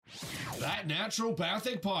That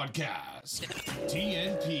Naturopathic Podcast.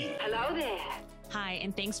 TNP. Hello there. Hi,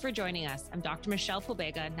 and thanks for joining us. I'm Dr. Michelle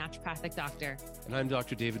Pobega, naturopathic doctor. And I'm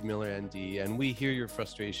Dr. David Miller, ND, and we hear your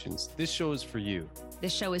frustrations. This show is for you.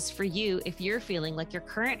 This show is for you if you're feeling like your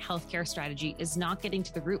current healthcare strategy is not getting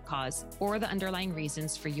to the root cause or the underlying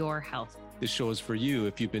reasons for your health. This show is for you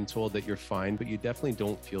if you've been told that you're fine, but you definitely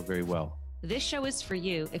don't feel very well. This show is for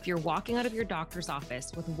you if you're walking out of your doctor's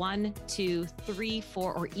office with 1, 2, 3,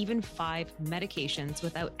 4, or even 5 medications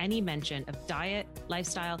without any mention of diet,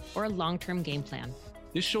 lifestyle, or a long-term game plan.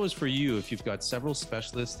 This show is for you if you've got several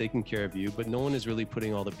specialists taking care of you, but no one is really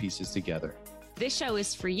putting all the pieces together. This show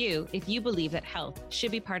is for you if you believe that health should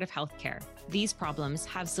be part of healthcare. These problems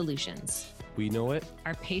have solutions. We know it.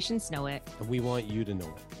 Our patients know it. And we want you to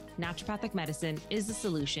know it. Naturopathic medicine is the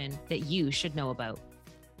solution that you should know about.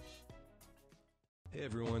 Hey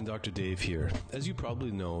everyone, Dr. Dave here. As you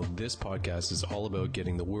probably know, this podcast is all about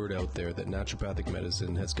getting the word out there that naturopathic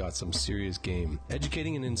medicine has got some serious game.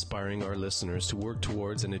 Educating and inspiring our listeners to work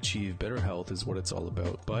towards and achieve better health is what it's all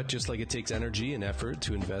about. But just like it takes energy and effort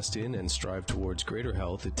to invest in and strive towards greater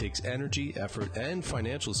health, it takes energy, effort, and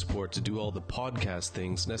financial support to do all the podcast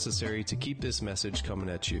things necessary to keep this message coming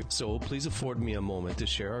at you. So please afford me a moment to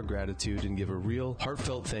share our gratitude and give a real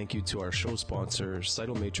heartfelt thank you to our show sponsor,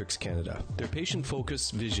 Cytomatrix Canada. Their patient-focused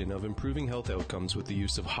vision of improving health outcomes with the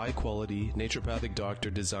use of high-quality, naturopathic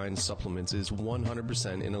doctor-designed supplements is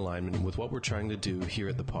 100% in alignment with what we're trying to do here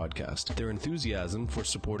at the podcast. Their enthusiasm for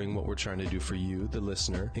supporting what we're trying to do for you, the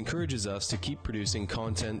listener, encourages us to keep producing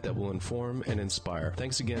content that will inform and inspire.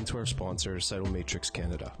 Thanks again to our sponsor, Cytomatrix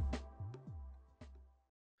Canada.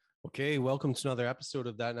 Okay, welcome to another episode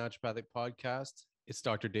of That Naturopathic Podcast. It's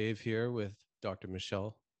Dr. Dave here with Dr.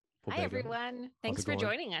 Michelle Pobega. Hi, everyone. Thanks for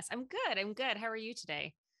joining us. I'm good. How are you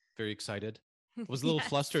today? Very excited. I was a little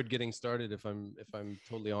flustered getting started, if I'm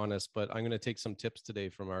totally honest, but I'm going to take some tips today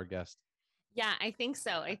from our guest. Yeah, I think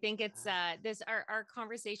so. I think it's our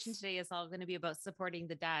conversation today is all going to be about supporting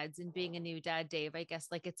the dads and being a new dad, Dave. I guess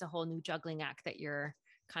like it's a whole new juggling act that you're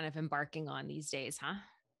kind of embarking on these days, huh?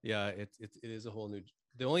 Yeah, it is a whole new.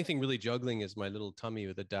 The only thing really juggling is my little tummy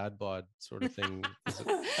with a dad bod sort of thing.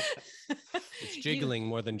 It's jiggling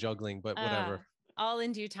more than juggling, but whatever. All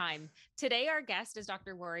in due time. Today, our guest is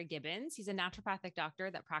Dr. Rory Gibbons. He's a naturopathic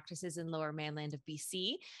doctor that practices in Lower Mainland of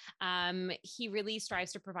BC. He really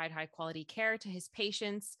strives to provide high quality care to his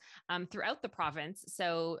patients throughout the province.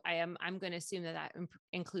 So I'm going to assume that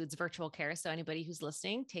includes virtual care. So anybody who's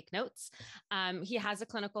listening, take notes. He has a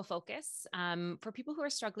clinical focus for people who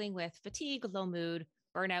are struggling with fatigue, low mood,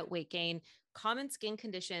 burnout, weight gain, common skin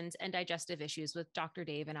conditions, and digestive issues, with Dr.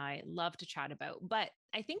 Dave and I love to chat about. But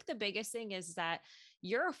I think the biggest thing is that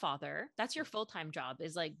you're a father. That's your full-time job,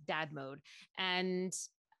 is like dad mode. And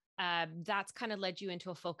that's kind of led you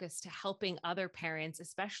into a focus to helping other parents,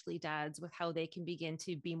 especially dads, with how they can begin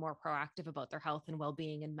to be more proactive about their health and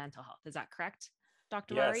well-being and mental health. Is that correct,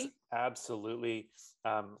 Dr. Rory? Yes, absolutely.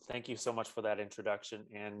 Thank you so much for that introduction.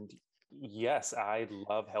 And yes, I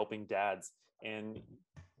love helping dads. And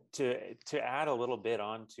to add a little bit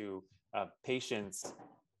on to patients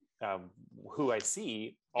who I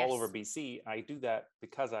see all over BC, I do that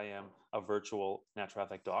because I am a virtual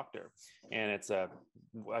naturopathic doctor. And it's a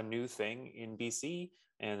new thing in BC.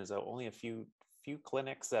 And there's only a few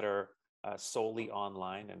clinics that are solely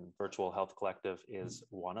online, and Virtual Health Collective is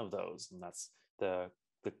one of those. And that's the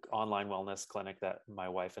online wellness clinic that my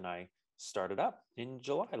wife and I started up in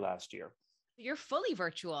July last year. You're fully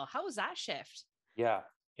virtual. How was that shift? Yeah,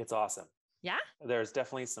 it's awesome. Yeah. There's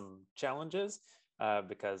definitely some challenges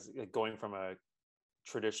because going from a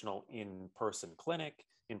traditional in-person clinic,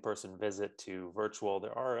 in-person visit to virtual,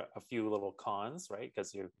 there are a few little cons, right?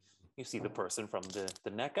 Because you see the person from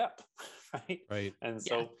the neck up, right? Right. And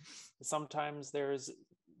so sometimes there's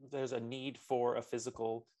a need for a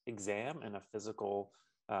physical exam and a physical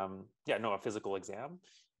exam.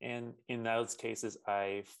 And in those cases,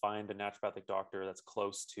 I find a naturopathic doctor that's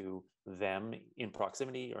close to them in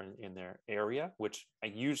proximity or in their area, which I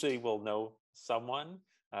usually will know someone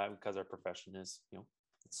because our profession is,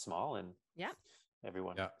 it's small and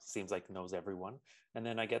everyone seems like knows everyone. And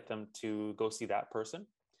then I get them to go see that person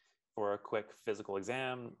for a quick physical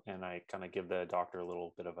exam. And I kind of give the doctor a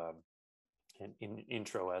little bit of an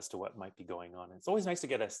intro as to what might be going on. It's always nice to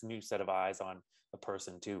get a new set of eyes on a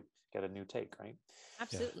person to get a new take, right?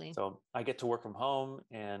 Absolutely. Yeah. So I get to work from home,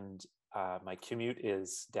 and my commute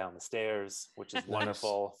is down the stairs, which is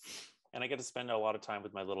wonderful. And I get to spend a lot of time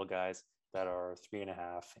with my little guys that are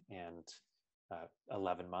 3.5 and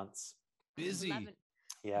 11 months. Busy. 11.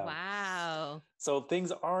 Yeah. Wow. So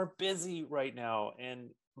things are busy right now.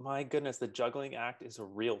 And my goodness, the juggling act is a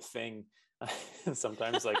real thing. And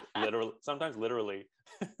sometimes like literally.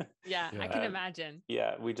 Yeah, I can imagine.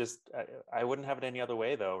 Yeah, I wouldn't have it any other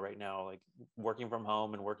way though. Right now, like working from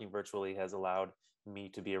home and working virtually has allowed me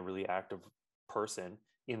to be a really active person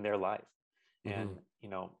in their life. And,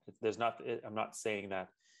 I'm not saying that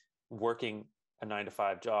working a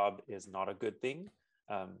 9-to-5 job is not a good thing.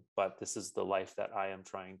 But this is the life that I am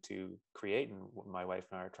trying to create. And what my wife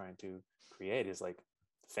and I are trying to create is like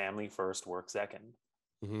family first, work second,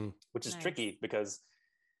 which is tricky because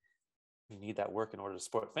you need that work in order to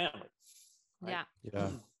support family. Right?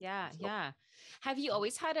 Yeah. Have you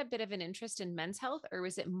always had a bit of an interest in men's health, or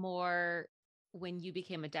was it more when you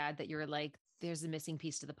became a dad that you were like, there's a missing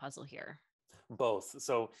piece to the puzzle here? Both.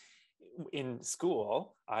 So in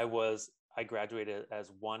school, I graduated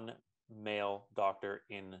as one male doctor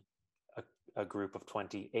in a group of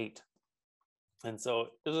 28. And so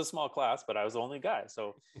it was a small class, but I was the only guy.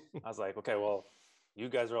 So I was like, okay, well, you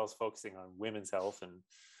guys are always focusing on women's health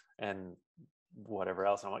and whatever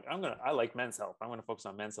else. And I'm like, I like men's health. I'm going to focus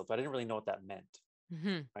on men's health, but I didn't really know what that meant.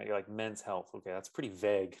 Right? You're like men's health. Okay. That's pretty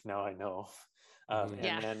vague. Now I know. And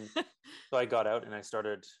then, so I got out and I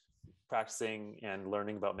started practicing and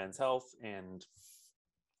learning about men's health, and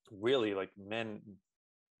really like men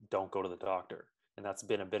don't go to the doctor. And that's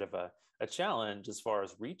been a bit of a challenge as far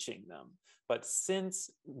as reaching them. But since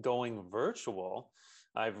going virtual,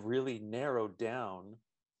 I've really narrowed down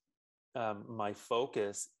my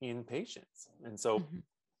focus in patients. And so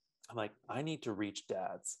I'm like, I need to reach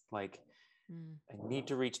dads. Like, I need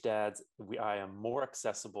to reach dads. I am more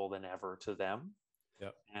accessible than ever to them.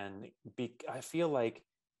 Yep. And I feel like,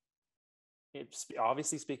 it's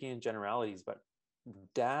obviously speaking in generalities, but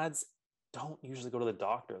dads don't usually go to the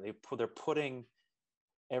doctor. They're putting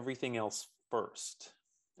everything else first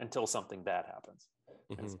until something bad happens.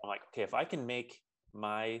 And so I'm like, okay, if I can make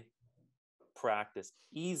my practice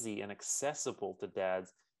easy and accessible to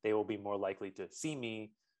dads, they will be more likely to see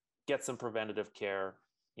me, get some preventative care,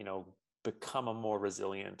 become a more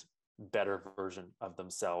resilient, better version of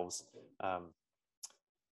themselves,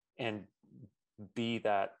 and be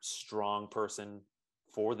that strong person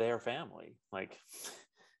for their family.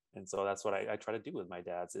 And so that's what I try to do with my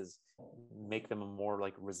dads, is make them a more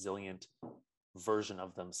like resilient version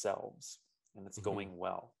of themselves. And it's going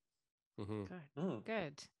well.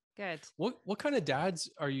 Good. What kind of dads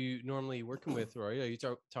are you normally working with, Rory? Are you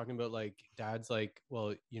talking about like dads like,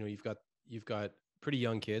 well, you've got pretty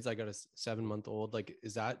young kids. I got a 7-month-old. Like,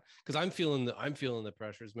 is that because I'm feeling the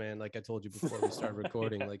pressures, man? Like I told you before we started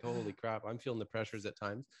recording, like, holy crap, I'm feeling the pressures at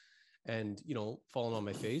times, and falling on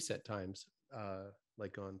my face at times,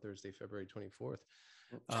 like on Thursday, February 24th.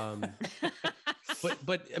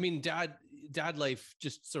 But I mean, dad life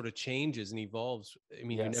just sort of changes and evolves. I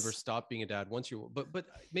mean, You never stop being a dad once but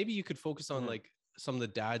maybe you could focus on like some of the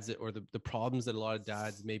dads that, or the problems that a lot of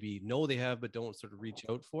dads maybe know they have, but don't sort of reach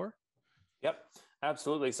out for. Yep,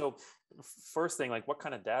 absolutely. So first thing, like, what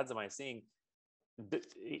kind of dads am I seeing? If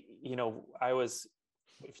you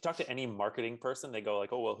talk to any marketing person, they go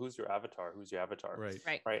like, oh, well, who's your avatar?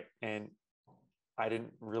 Right. And I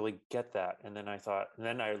didn't really get that. And then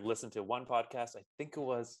I listened to one podcast. I think it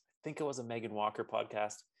was a Megan Walker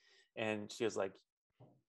podcast. And she was like,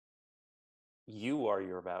 you are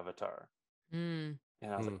your avatar. And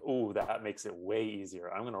I was like, oh, that makes it way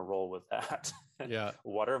easier. I'm going to roll with that. Yeah.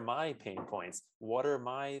 What are my pain points? What are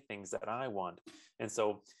my things that I want? And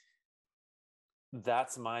so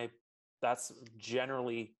that's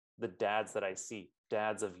generally the dads that I see,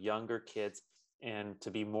 dads of younger kids. And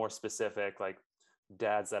to be more specific, like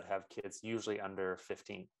dads that have kids usually under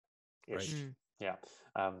 15-ish. Right. Yeah.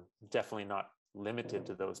 Definitely not limited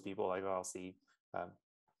to those people. Like I'll see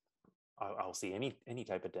any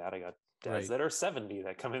type of dad. I got dads that are 70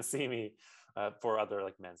 that come and see me for other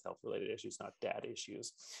like men's health related issues, not dad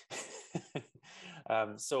issues.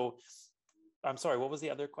 So I'm sorry, what was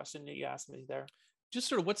the other question that you asked me there? Just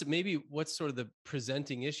sort of what's sort of the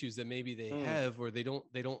presenting issues that maybe they have, or they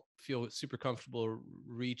don't feel super comfortable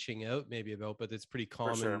reaching out maybe about, but it's pretty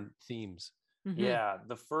common themes. Yeah.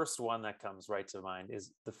 The first one that comes right to mind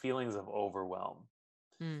is the feelings of overwhelm.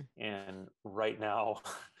 And right now,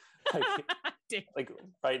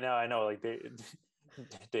 right now, I know like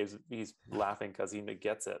Dave's, he's laughing because he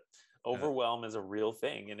gets it. Overwhelm is a real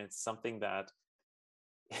thing. And it's something that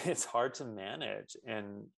it's hard to manage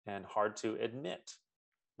and hard to admit,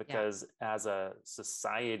 because as a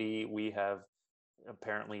society, we have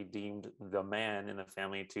apparently deemed the man in the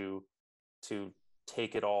family to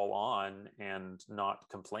take it all on and not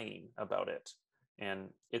complain about it. And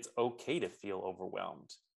it's okay to feel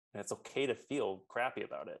overwhelmed, and it's okay to feel crappy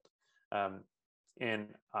about it. And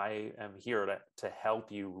I am here to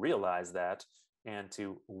help you realize that and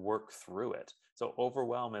to work through it. So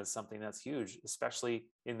overwhelm is something that's huge, especially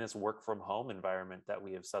in this work from home environment that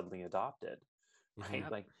we have suddenly adopted, right?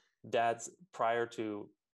 Yep. Like dads prior to,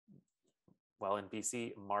 well, in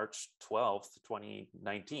BC, March 12th,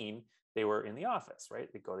 2019, they were in the office,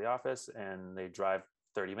 right? They go to the office and they drive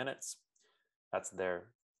 30 minutes. That's their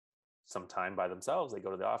some time by themselves. They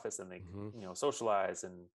go to the office and they, socialize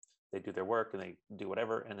and they do their work and they do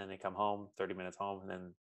whatever. And then they come home, 30 minutes home, and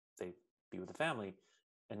then they be with the family.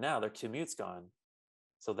 And now their commute's gone.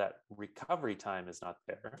 So that recovery time is not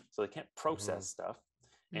there. So they can't process stuff.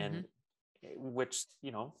 And which,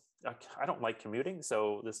 I don't like commuting.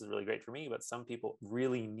 So this is really great for me, but some people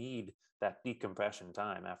really need that decompression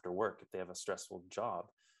time after work if they have a stressful job.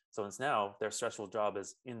 So it's now their stressful job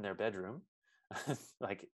is in their bedroom,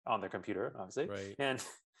 like on their computer, obviously. Right.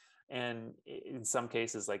 And in some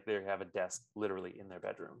cases, like they have a desk literally in their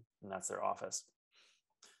bedroom, and that's their office.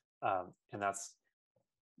 And that's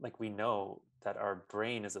like, we know that our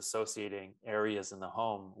brain is associating areas in the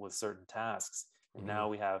home with certain tasks. And now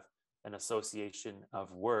we have an association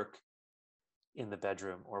of work in the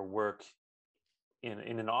bedroom or work in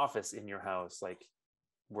an office in your house. Like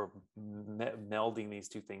we're melding these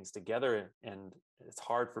two things together, and it's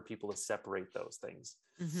hard for people to separate those things.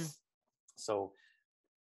 So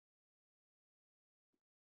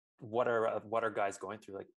what are guys going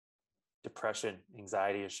through? Like depression,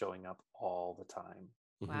 anxiety is showing up all the time.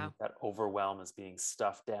 Wow. That overwhelm is being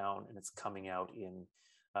stuffed down and it's coming out in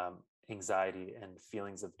anxiety and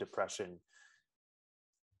feelings of depression.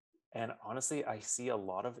 And honestly, I see a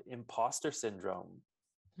lot of imposter syndrome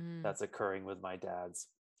that's occurring with my dads.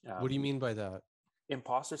 What do you mean by that?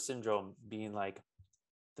 Imposter syndrome being like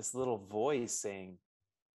this little voice saying,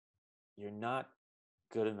 you're not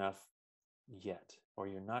good enough yet, or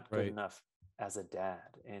you're not good enough as a dad.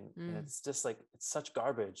 And it's just like, it's such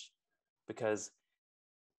garbage, because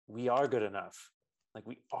we are good enough. Like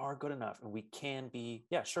we are good enough, and we can be,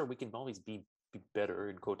 sure, we can always be better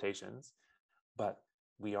in quotations, but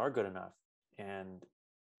we are good enough. And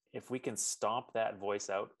if we can stomp that voice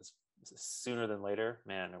out sooner than later,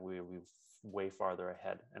 man, we're way farther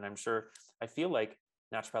ahead. And I feel like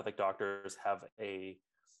naturopathic doctors have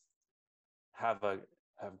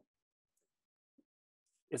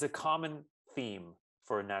it's a common theme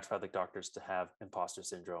for naturopathic doctors to have imposter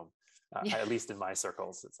syndrome. At least in my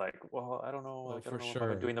circles, it's like, well, I don't know. Like, I don't know if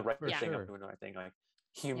I'm doing the right thing. I'm doing the right thing. Like,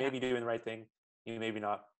 you may be doing the right thing, you may be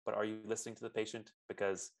not, but are you listening to the patient?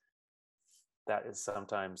 Because that is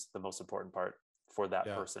sometimes the most important part for that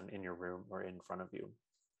person in your room or in front of you.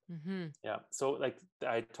 Yeah. So like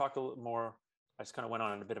I talked a little more, I just kind of went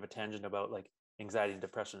on a bit of a tangent about like anxiety and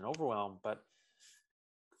depression and overwhelm, but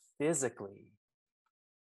physically,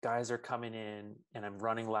 guys are coming in and I'm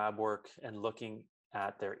running lab work and looking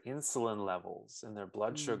at their insulin levels and their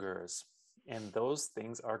blood sugars, and those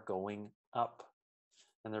things are going up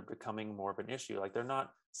and they're becoming more of an issue. Like they're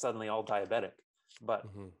not suddenly all diabetic, but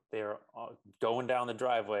they're going down the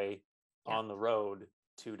driveway on the road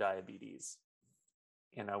to diabetes.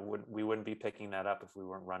 And we wouldn't be picking that up if we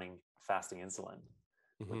weren't running fasting insulin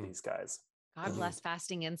with these guys. God bless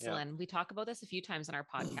fasting insulin. We talk about this a few times on our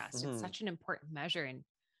podcast. It's such an important measure. And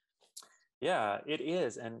yeah, it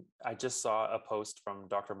is. And I just saw a post from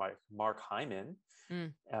Dr. Mark Hyman,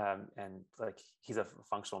 and like he's a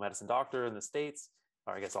functional medicine doctor in the States,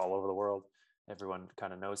 or I guess all over the world. Everyone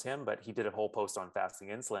kind of knows him, but he did a whole post on fasting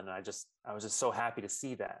insulin. And I was just so happy to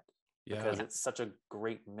see that, because it's such a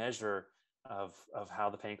great measure of how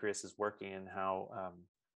the pancreas is working and how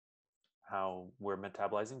we're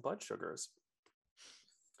metabolizing blood sugars.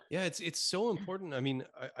 Yeah, it's so important. I mean,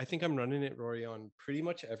 I think I'm running it, Rory, on pretty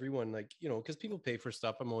much everyone, like, because people pay for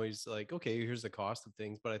stuff. I'm always like, okay, here's the cost of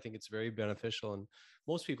things, but I think it's very beneficial. And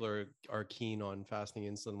most people are keen on fasting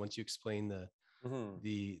insulin once you explain the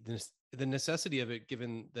necessity of it,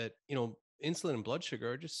 given that, insulin and blood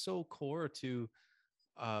sugar are just so core to,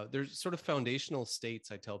 they're sort of foundational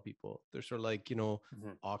states. I tell people they're sort of like,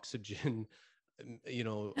 oxygen,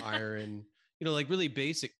 iron, like really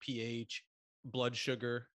basic pH, blood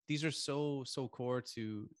sugar. These are so core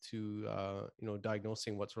to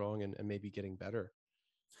diagnosing what's wrong and maybe getting better.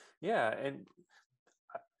 Yeah. And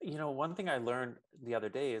one thing I learned the other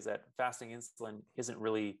day is that fasting insulin isn't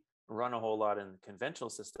really run a whole lot in the conventional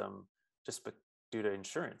system, just due to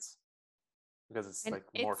insurance, because it's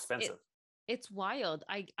more expensive. It's wild.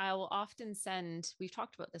 I'll often send, we've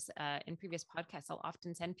talked about this in previous podcasts, I'll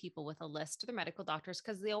often send people with a list to their medical doctors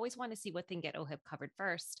because they always want to see what they can get OHIP covered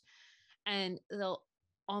first. And they'll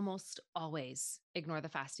almost always ignore the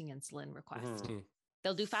fasting insulin request.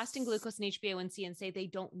 They'll do fasting glucose and HbA1c and say they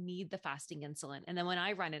don't need the fasting insulin. And then when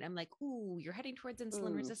I run it, I'm like, ooh, you're heading towards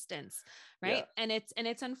insulin resistance, right? Yeah. And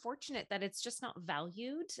it's unfortunate that it's just not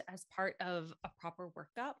valued as part of a proper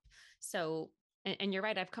workup. So, and you're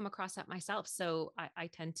right, I've come across that myself. So I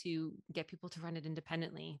tend to get people to run it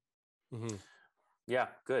independently. Mm-hmm. Yeah,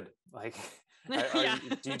 good. Like, Yeah.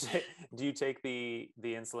 do you take the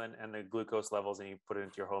insulin and the glucose levels and you put it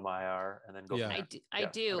into your home IR and then go? Yeah. From there? I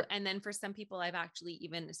do. Okay. And then for some people, I've actually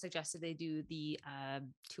even suggested they do the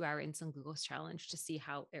 2-hour insulin glucose challenge to see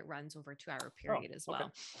how it runs over a 2-hour period as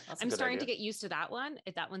well. That's a I'm good starting idea. to get used to that one.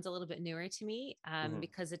 That one's a little bit newer to me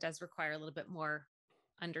because it does require a little bit more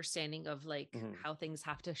understanding of like how things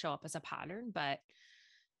have to show up as a pattern. But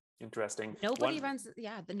interesting. Nobody runs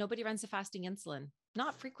the fasting insulin,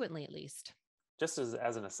 not frequently at least. Just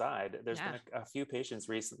as an aside, there's been a few patients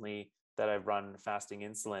recently that I've run fasting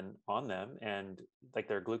insulin on them, and like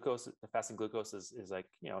their glucose, the fasting glucose is like,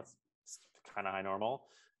 it's kind of high normal.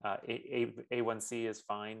 A1C is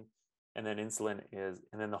fine. And then insulin is,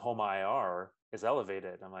 and then the home IR is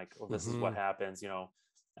elevated. I'm like, well, this is what happens,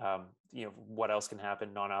 what else can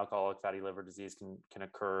happen? Non-alcoholic fatty liver disease can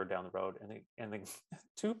occur down the road. And then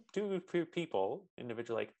two people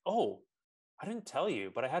individually like, oh, I didn't tell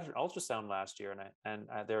you, but I had an ultrasound last year and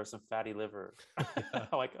there was some fatty liver. I'm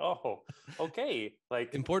like, oh, okay.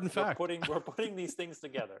 Like important fact. We're putting these things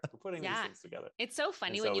together. These things together. It's so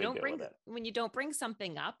funny when you don't bring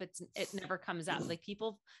something up, it never comes up. Like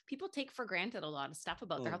people take for granted a lot of stuff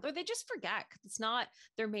about their health, or they just forget because it's not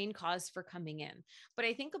their main cause for coming in. But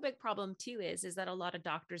I think a big problem too is that a lot of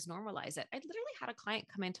doctors normalize it. I literally had a client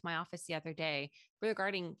come into my office the other day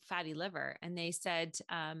regarding fatty liver, and they said,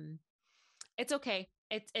 it's okay.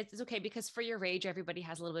 It's okay because for your age, everybody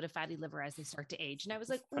has a little bit of fatty liver as they start to age. And I was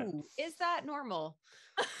like, ooh, is that normal?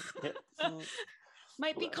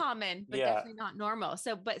 Might be common, but definitely not normal.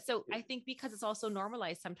 So I think because it's also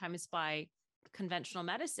normalized sometimes by conventional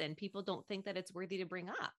medicine, people don't think that it's worthy to bring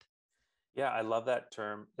up. Yeah, I love that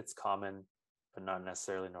term. It's common, but not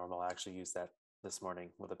necessarily normal. I actually used that this morning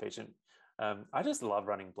with a patient. I just love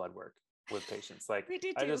running blood work with patients. Like,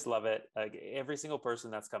 I just love it. Like every single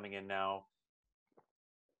person that's coming in now,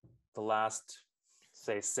 the last,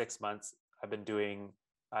 say, 6 months, I've been doing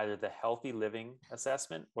either the healthy living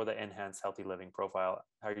assessment or the enhanced healthy living profile.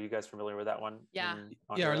 Are you guys familiar with that one? Yeah.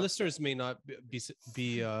 Our listeners may not be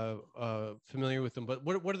familiar with them, but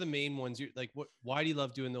what are the main ones? Why do you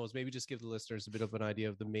love doing those? Maybe just give the listeners a bit of an idea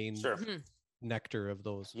of the main nectar of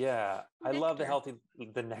those. Yeah, I love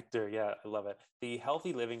the nectar. Yeah, I love it. The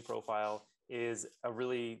healthy living profile is a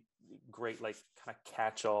really great, like, kind of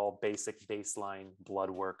catch-all basic baseline blood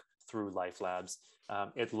work through Life Labs.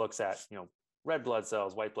 It looks at, red blood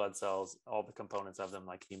cells, white blood cells, all the components of them,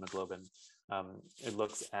 like hemoglobin. It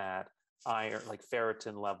looks at iron, like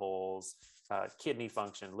ferritin levels, kidney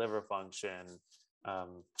function, liver function,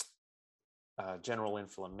 general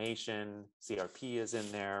inflammation, CRP is in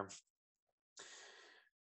there.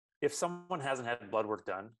 If someone hasn't had blood work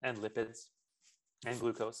done, and lipids and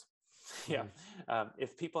glucose,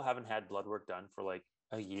 if people haven't had blood work done for like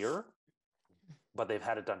a year, but they've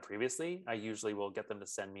had it done previously, I usually will get them to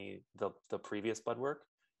send me the previous blood work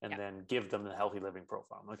and then give them the healthy living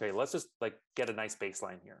profile. Okay, let's just like get a nice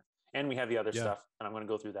baseline here. And we have the other stuff, and I'm going to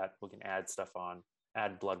go through that. We can add stuff on,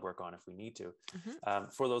 add blood work on if we need to.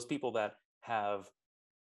 For those people that have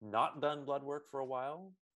not done blood work for a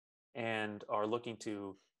while and are looking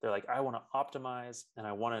to, they're like, I want to optimize and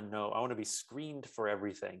I want to be screened for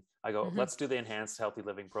everything. I go, let's do the enhanced healthy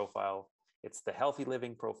living profile. It's the healthy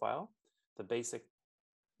living profile, the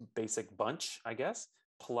basic bunch, I guess,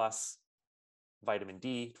 plus vitamin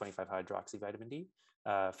D, 25 hydroxy vitamin D,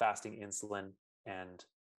 fasting insulin, and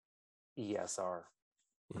ESR,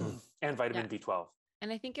 and vitamin B12.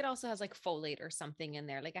 And I think it also has like folate or something in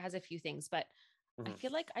there. Like it has a few things, but I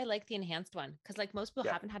feel like I like the enhanced one because like most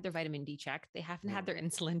people haven't had their vitamin D checked. They haven't had their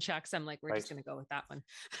insulin checks. I'm like, we're just going to go with that one.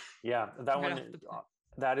 Yeah, that one,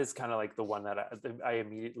 that is kind of like the one that I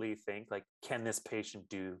immediately think like,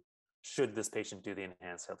 should this patient do the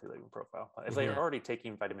enhanced healthy living profile? If they're already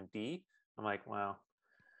taking vitamin D, I'm like, well,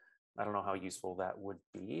 I don't know how useful that would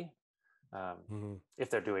be. If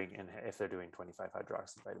they're doing 25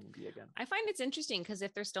 hydroxy vitamin D again. I find it's interesting because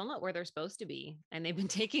if they're still not where they're supposed to be and they've been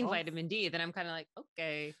taking vitamin D, then I'm kind of like,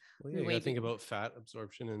 okay. Well, you gotta think about fat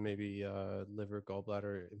absorption and maybe liver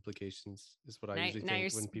gallbladder implications is what I usually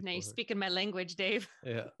think when people. Now you're speaking my language, Dave.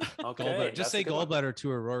 Yeah. Okay. Just say gallbladder to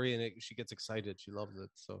her, Rory, and she gets excited. She loves it.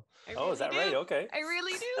 So. Is that right? Okay. I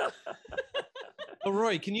really do. Oh,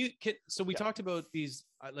 Roy, so we Yeah. talked about these,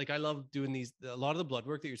 like I love doing these, a lot of the blood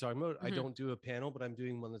work that you're talking about. I don't do a panel, but I'm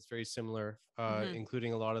doing one that's very similar,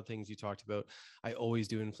 including a lot of things you talked about. I always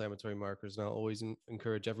do inflammatory markers, and I'll always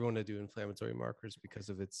encourage everyone to do inflammatory markers because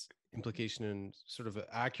of its implication in sort of an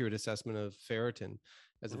accurate assessment of ferritin,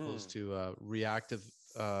 as opposed to reactive,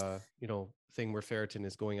 thing where ferritin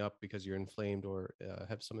is going up because you're inflamed or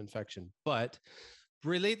have some infection. But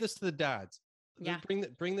relate this to the dads. Yeah.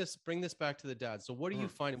 Bring this back to the dad. So what are you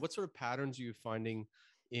finding? What sort of patterns are you finding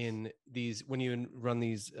in these when you run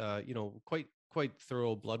these quite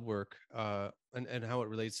thorough blood work, and how it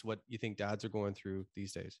relates to what you think dads are going through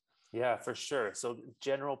these days? Yeah, for sure. So the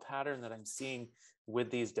general pattern that I'm seeing with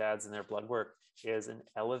these dads in their blood work is an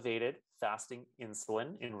elevated fasting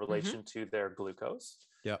insulin in relation to their glucose.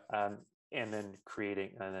 Yeah. And then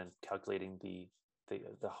calculating the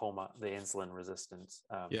insulin resistance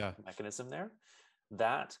mechanism there.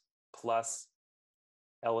 That plus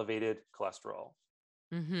elevated cholesterol.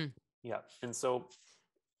 Yeah. And so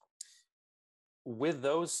with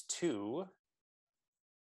those two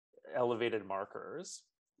elevated markers,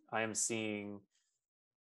 I am seeing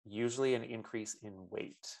usually an increase in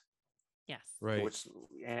weight. Yes. Right.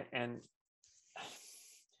 And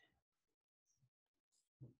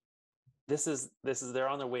this is they're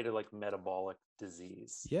on their way to like metabolic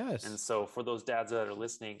disease. Yes. And so for those dads that are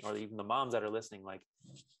listening, or even the moms that are listening, like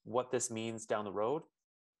what this means down the road,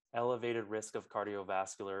 elevated risk of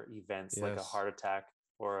cardiovascular events like a heart attack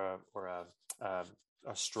or a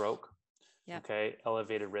stroke. Yep. Okay.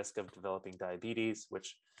 Elevated risk of developing diabetes,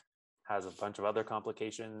 which has a bunch of other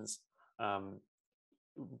complications.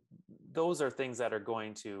 Those are things that are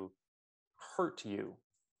going to hurt you.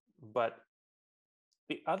 But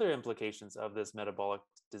the other implications of this metabolic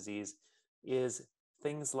disease is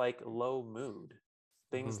things like low mood,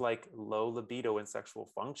 things like low libido and sexual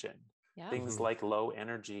function, things like low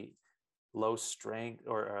energy, low strength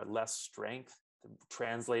or less strength,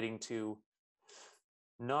 translating to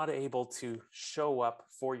not able to show up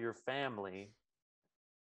for your family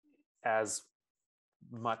as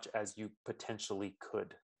much as you potentially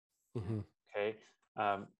could. Okay.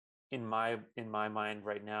 In my mind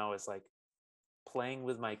right now is like playing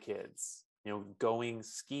with my kids, going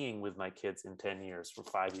skiing with my kids in 10 years, for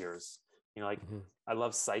 5 years, I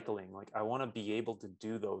love cycling. Like I want to be able to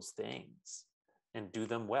do those things and do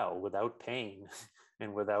them well without pain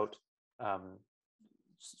and without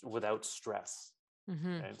stress.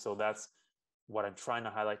 And so that's what I'm trying to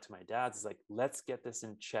highlight to my dads is like, let's get this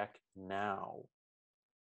in check now.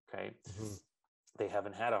 Okay. They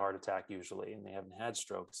haven't had a heart attack usually, and they haven't had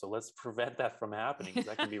stroke. So let's prevent that from happening, because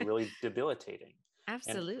that can be really debilitating.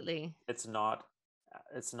 Absolutely. And it's not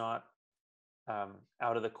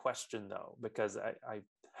out of the question though, because I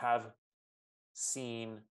have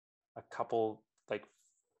seen a couple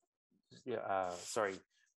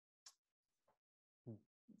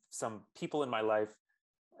some people in my life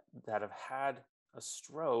that have had a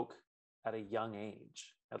stroke at a young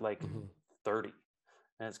age, at like 30.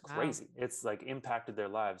 And it's crazy. Wow. It's like impacted their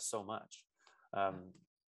lives so much.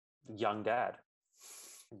 Young dad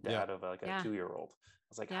of like a 2-year-old. I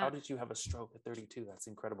was like, how did you have a stroke at 32? That's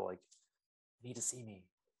incredible. Like, you need to see me.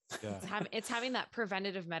 Yeah. It's having that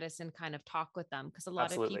preventative medicine kind of talk with them, because a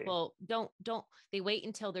lot of people don't they wait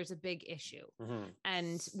until there's a big issue,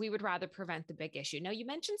 and we would rather prevent the big issue. Now, you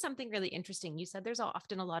mentioned something really interesting. You said there's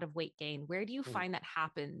often a lot of weight gain. Where do you find that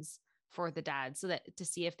happens for the dad, so that to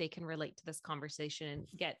see if they can relate to this conversation and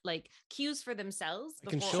get like cues for themselves? I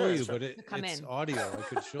can show you, but it's audio. I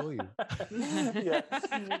could show you.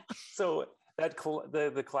 So that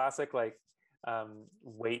the classic like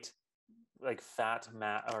weight, like fat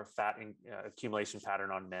accumulation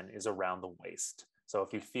pattern on men is around the waist. So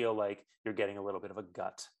if you feel like you're getting a little bit of a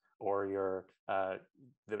gut, or your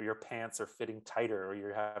pants are fitting tighter, or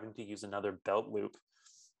you're having to use another belt loop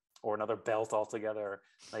or another belt altogether,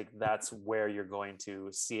 like that's where you're going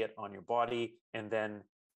to see it on your body. And then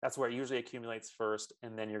that's where it usually accumulates first.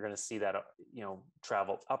 And then you're going to see that,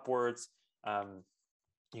 travel upwards.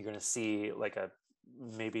 You're going to see like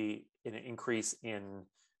maybe an increase in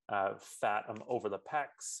fat over the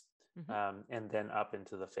pecs, and then up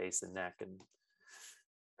into the face and neck. And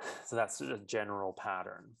so that's a general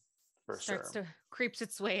pattern. Starts to creeps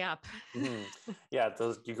its way up. Yeah,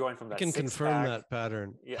 you're going from that. I can confirm that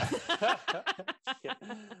pattern. Yeah.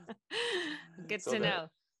 Good to know.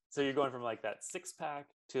 So you're going from like that 6-pack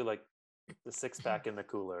to like the 6-pack in the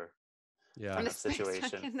cooler. Yeah. kind the of spice stuck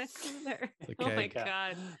situation. in the cooler. The Oh my keg. Yeah.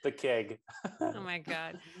 God. The keg. Oh my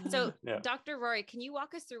God. So, Yeah. Dr. Rory, can you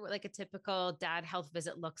walk us through what like a typical dad health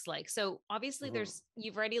visit looks like? So, obviously, Mhm.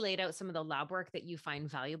 you've already laid out some of the lab work that you find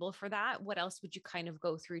valuable for that. What else would you kind of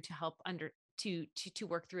go through to help to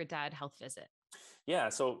work through a dad health visit? Yeah,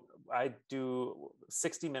 so I do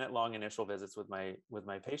 60-minute long initial visits with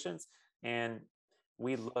my patients, and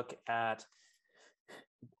we look at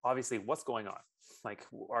obviously what's going on. Like,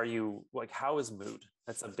 are you like, how is mood?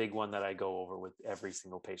 That's a big one that I go over with every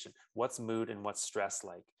single patient. What's mood and what's stress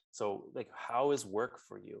like? So, like, how is work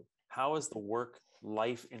for you? How is the work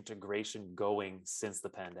life integration going since the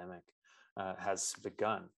pandemic has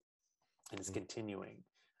begun and is continuing?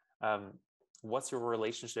 Um, what's your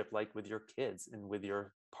relationship like with your kids and with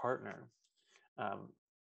your partner?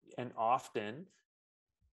 And often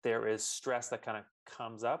there is stress that kind of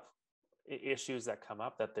comes up, issues that come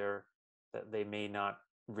up that they may not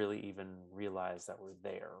really even realize that were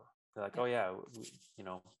there. They're like, oh yeah,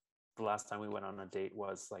 the last time we went on a date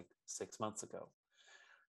was like 6 months ago.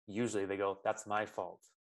 Usually they go, that's my fault.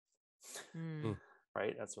 Mm.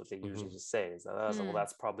 Right? That's what they usually just say is, well,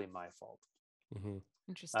 that's probably my fault.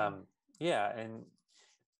 Interesting. Yeah, and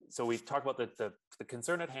so we talk about the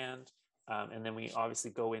concern at hand, and then we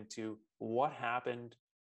obviously go into what happened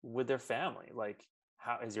with their family. Like,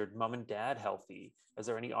 how is your mom and dad healthy? Is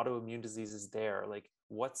there any autoimmune diseases there? Like,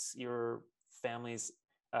 what's your family's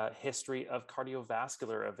history of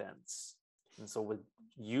cardiovascular events? And so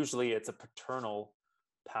usually it's a paternal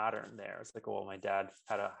pattern there. It's like, well, my dad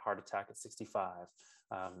had a heart attack at 65,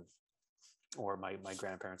 or my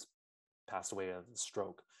grandparents passed away of a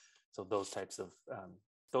stroke. So those types of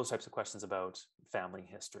questions about family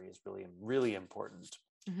history is really, really important.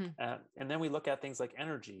 And then we look at things like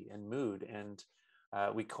energy and mood, and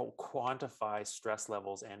we quantify stress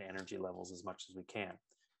levels and energy levels as much as we can.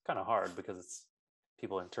 Kind of hard because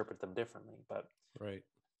people interpret them differently, but Right.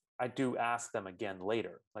 I do ask them again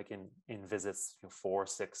later, like in visits, 4,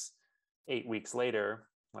 6, 8 weeks later,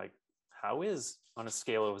 like, how is, on a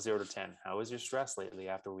scale of 0 to 10, how is your stress lately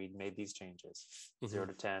after we made these changes? 0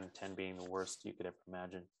 to 10, 10 being the worst you could ever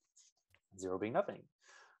imagine, 0 being nothing.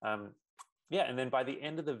 Yeah, and then by the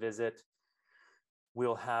end of the visit,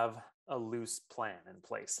 we'll have a loose plan in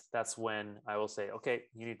place. That's when I will say, okay,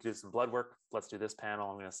 you need to do some blood work. Let's do this panel.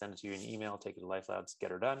 I'm going to send it to you in email, take it to Life Labs,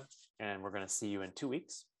 get her done. And we're going to see you in 2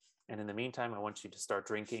 weeks. And in the meantime, I want you to start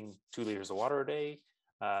drinking 2 liters of water a day.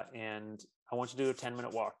 And I want you to do a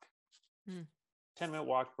 10-minute walk. 10-minute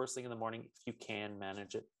walk first thing in the morning, if you can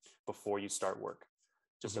manage it before you start work.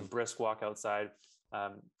 Just a brisk walk outside.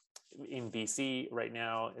 In BC right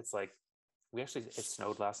now, it's like, it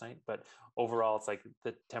snowed last night, but overall it's like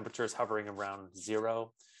the temperature is hovering around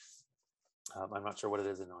 0. I'm not sure what it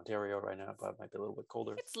is in Ontario right now, but it might be a little bit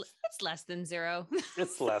colder. It's less than 0.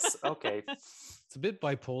 It's less. Okay. It's a bit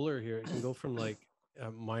bipolar here. It can go from like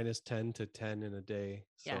 -10 to 10 in a day.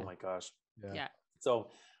 So, oh my gosh. Yeah.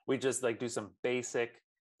 So we just like do some basic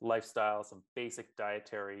lifestyle, some basic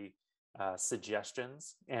dietary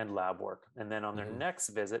suggestions and lab work. And then on their next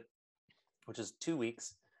visit, which is 2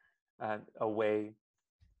 weeks away,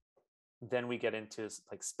 then we get into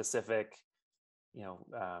like specific,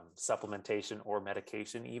 supplementation or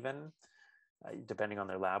medication, even depending on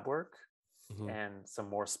their lab work, and some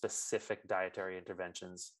more specific dietary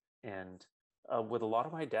interventions. And with a lot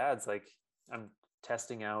of my dads, like, I'm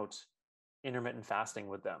testing out intermittent fasting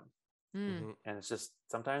with them. And it's just,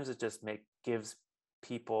 sometimes it just gives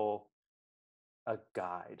people a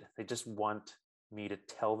guide. They just want me to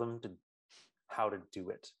tell them how to do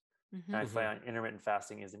it. And I find intermittent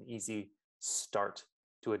fasting is an easy start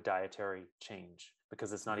to a dietary change,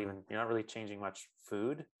 because it's not even, you're not really changing much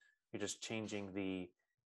food. You're just changing the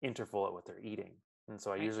interval at what they're eating. And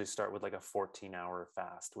so I usually start with like a 14-hour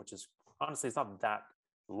fast, which is honestly, it's not that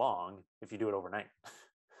long if you do it overnight.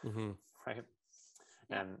 Right.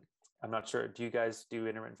 And I'm not sure, do you guys do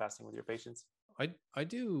intermittent fasting with your patients? I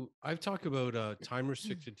do. I've talked about time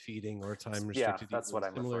restricted feeding or time restricted. Yeah, that's what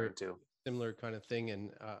I'm referring to. Similar kind of thing.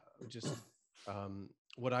 And just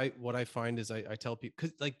what I find is I tell people,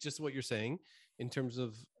 because like just what you're saying in terms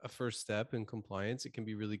of a first step in compliance, it can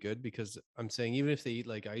be really good, because I'm saying even if they eat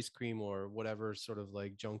like ice cream or whatever sort of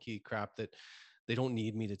like junky crap that they don't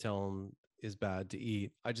need me to tell them is bad to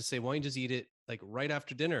eat, I just say, why don't you just eat it like right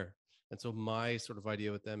after dinner? And so my sort of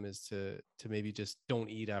idea with them is to maybe just don't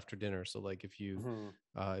eat after dinner. So like if you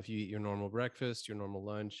eat your normal breakfast, your normal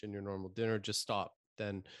lunch, and your normal dinner, just stop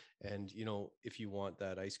then. And if you want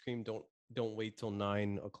that ice cream, don't wait till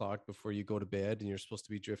 9 o'clock before you go to bed and you're supposed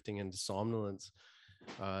to be drifting into somnolence.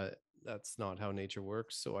 That's not how nature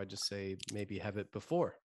works. So I just say maybe have it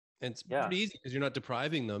before. And it's Yeah. pretty easy because you're not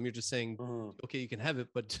depriving them. You're just saying, Mhm. okay, you can have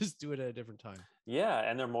it, but just do it at a different time. Yeah,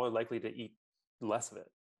 and they're more likely to eat less of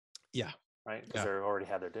it, Yeah. right? Because Yeah. they're already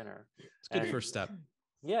had their dinner. It's a good And first step.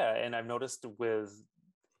 yeah, and I've noticed with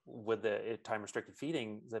the time restricted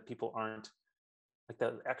feeding that people aren't like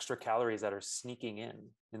the extra calories that are sneaking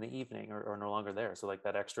in the evening or no longer there. So like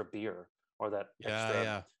that extra beer or that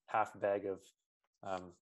extra half bag of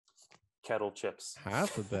kettle chips.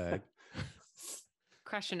 Half a bag.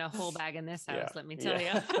 Crushing a whole bag in this house, Yeah. let me tell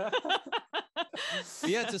you.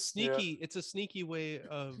 Yeah, it's a sneaky way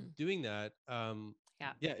of doing that.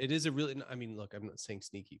 Yeah, it is a really, I mean, look, I'm not saying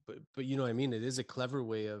sneaky, but you know what I mean? It is a clever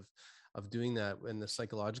way of doing that, and the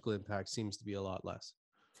psychological impact seems to be a lot less.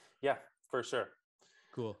 Yeah, for sure.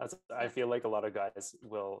 Cool. I feel like a lot of guys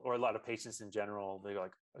will, or a lot of patients in general, they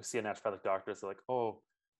like see a naturopathic doctor, they're like, oh,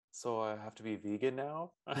 so I have to be vegan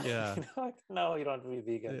now? Yeah. Like, no, you don't have to be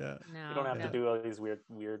vegan. Yeah. No, you don't have to do all these weird,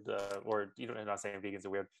 or you don't. I'm not saying vegans are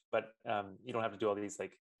weird, but you don't have to do all these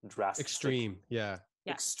like drastic, extreme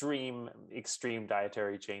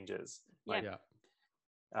dietary changes. Like,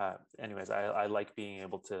 anyways, I like being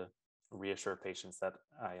able to reassure patients that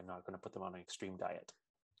I am not going to put them on an extreme diet.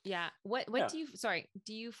 Yeah. What do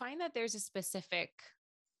you find that there's a specific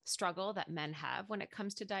struggle that men have when it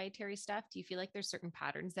comes to dietary stuff? Do you feel like there's certain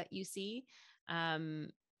patterns that you see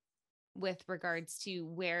with regards to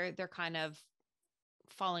where they're kind of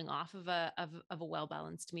falling off of a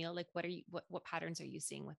well-balanced meal? Like what patterns are you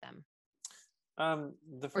seeing with them?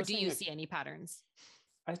 Or do you see any patterns?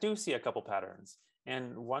 I do see a couple patterns.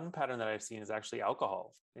 And one pattern that I've seen is actually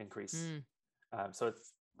alcohol increase. So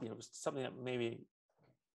it's, something that maybe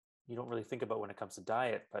you don't really think about when it comes to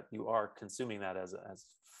diet, but you are consuming that as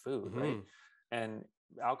food, right? And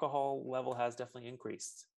alcohol level has definitely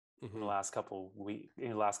increased in the last couple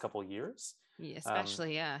years. Yeah,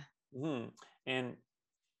 especially, And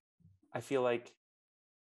I feel like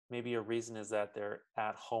maybe a reason is that they're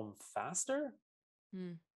at home faster.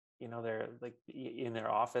 They're like in their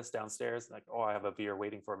office downstairs, like, oh, I have a beer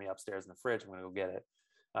waiting for me upstairs in the fridge. I'm going to go get it.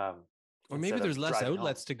 Or maybe there's less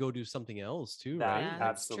outlets to go do something else too, right? Yeah,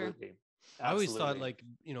 absolutely. I always thought like,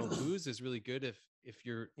 booze is really good if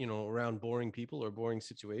you're, around boring people or boring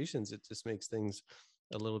situations. It just makes things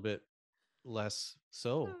a little bit less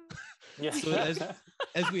so. Yeah. So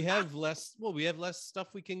as we have less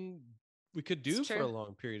stuff we could do for a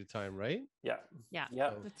long period of time, right? Yeah.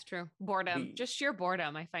 That's true. Boredom, just sheer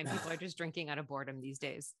boredom. I find people are just drinking out of boredom these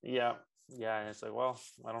days. And it's like, well,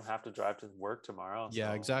 I don't have to drive to work tomorrow.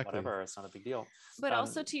 Yeah, so exactly. Whatever, it's not a big deal. But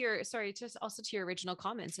also to your original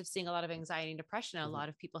comments of seeing a lot of anxiety and depression, a lot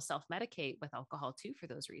of people self-medicate with alcohol too for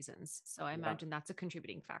those reasons. So I imagine that's a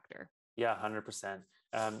contributing factor. Yeah,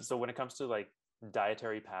 100%. So when it comes to like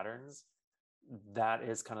dietary patterns, that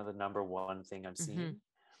is kind of the number one thing I'm seeing.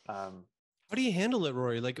 How do you handle it,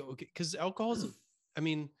 Rory? Like, okay, because alcohol's, I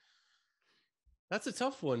mean, that's a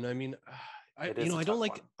tough one. I mean, I don't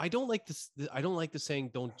like the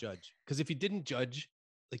saying "don't judge," because if you didn't judge,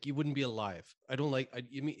 like, you wouldn't be alive.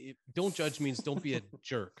 Don't judge means don't be a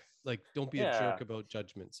jerk. Like, don't be a jerk about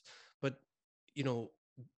judgments. But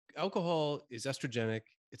alcohol is estrogenic.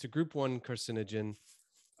 It's a group 1 carcinogen.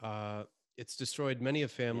 It's destroyed many a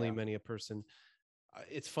family, many a person.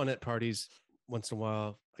 It's fun at parties once in a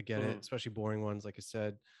while. I get it, especially boring ones, like I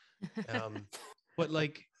said. But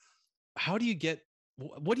like, how do you get?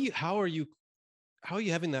 How are you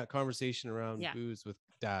having that conversation around booze with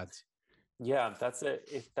dads? Yeah, that's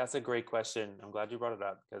a great question. I'm glad you brought it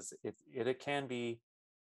up, because it can be,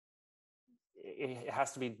 it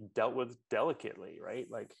has to be dealt with delicately, right?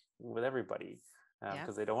 Like with everybody,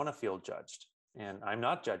 because they don't want to feel judged, and I'm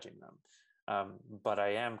not judging them, but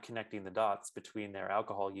I am connecting the dots between their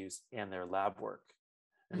alcohol use and their lab work.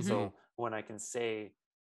 And so when I can say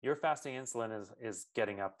your fasting insulin is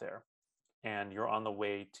getting up there, and you're on the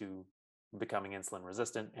way to becoming insulin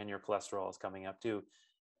resistant, and your cholesterol is coming up too,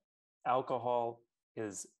 alcohol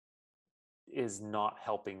is not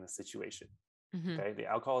helping the situation. Okay, the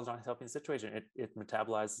alcohol is not helping the situation. It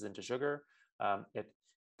metabolizes into sugar.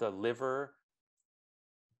 The liver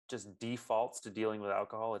just defaults to dealing with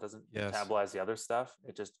alcohol. It doesn't metabolize the other stuff.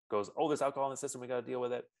 It just goes, oh, there's alcohol in the system, we got to deal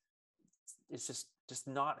with it. It's just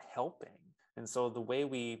not helping. And so the way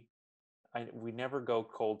we never go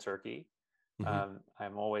cold turkey.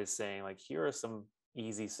 I'm always saying, like, here are some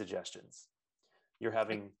easy suggestions. You're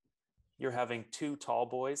having 2 tall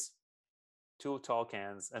boys, 2 tall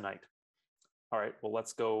cans a night. All right, well,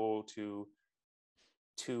 let's go to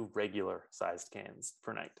 2 regular sized cans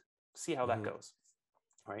per night. See how that goes.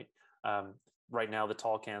 All right. Right now, the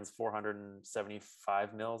tall can's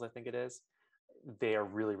 475 mils, I think it is. they are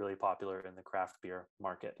really, really popular in the craft beer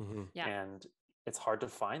market. Yeah. And it's hard to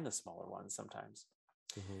find the smaller ones sometimes.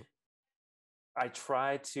 Mm-hmm. I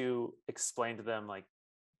try to explain to them, like,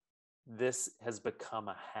 this has become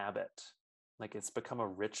a habit, like it's become a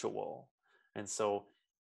ritual. And so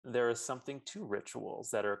there is something to rituals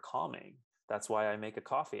that are calming. That's why I make a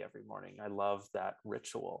coffee every morning. I love that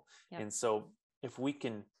ritual. Yep. And so if we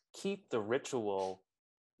can keep the ritual,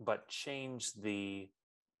 but change the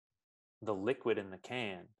liquid in the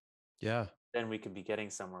can, Yeah. then we can be getting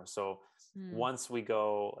somewhere. So once we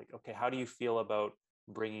go like, okay, how do you feel about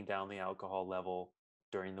bringing down the alcohol level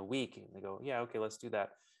during the week? And they go, yeah, okay, let's do that.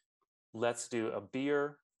 Let's do a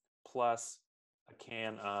beer plus a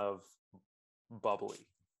can of bubbly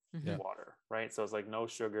water, right? So it's like no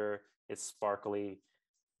sugar, it's sparkly,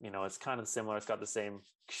 it's kind of similar. It's got the same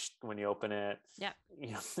when you open it. Yeah.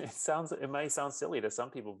 It might sound silly to some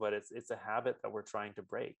people, but it's a habit that we're trying to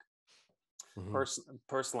break.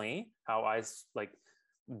 Personally, how I like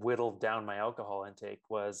whittled down my alcohol intake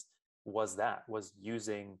was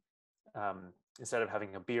using, instead of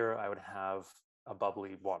having a beer, I would have a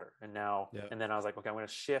bubbly water. And then I was like, okay, I'm going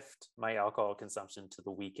to shift my alcohol consumption to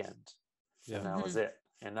the weekend. Yeah. And that was it.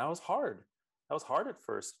 And that was hard. That was hard at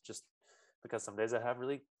first, just because some days I have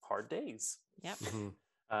really hard days. Yep.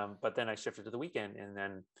 But then I shifted to the weekend,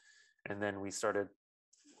 and then we started,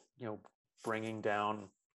 bringing down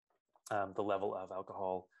the level of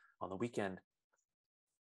alcohol on the weekend.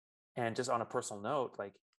 And just on a personal note,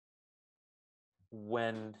 like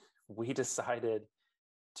when we decided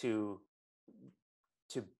to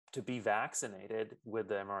be vaccinated with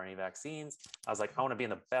the mRNA vaccines, I was like, I want to be in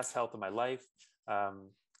the best health of my life.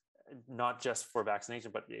 Not just for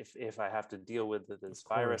vaccination, but if I have to deal with this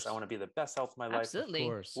virus, I want to be the best health of my life. Absolutely. Of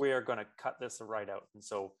course. We are going to cut this right out. And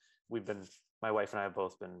so my wife and I have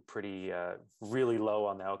both been pretty, really low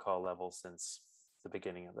on the alcohol level since the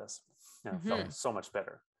beginning of this. And it felt so much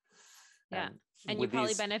better. Yeah. And you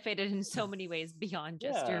probably benefited in so many ways beyond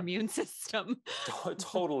just your immune system.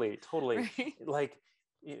 Totally. Right? Like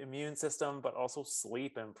immune system, but also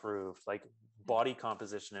sleep improved, like body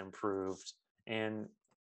composition improved. And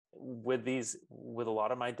with a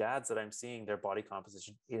lot of my dads that I'm seeing, their body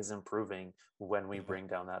composition is improving when we bring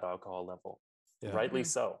down that alcohol level. Yeah. Rightly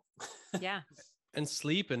so. Yeah. And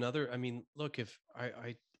sleep and look, if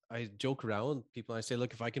I joke around with people, I say,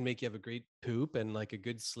 look, if I can make you have a great poop and like a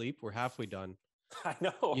good sleep, we're halfway done. I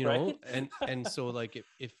know, right? And so like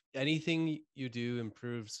if anything you do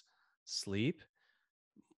improves sleep,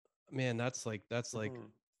 man, that's the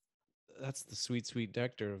sweet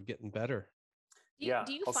nectar of getting better.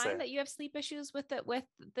 Do you find that you have sleep issues with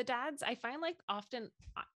the dads? I find like often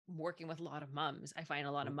working with a lot of moms, I find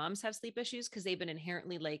a lot of moms have sleep issues because they've been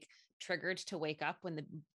inherently like triggered to wake up when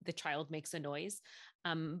the child makes a noise.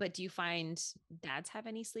 But do you find dads have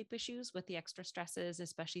any sleep issues with the extra stresses,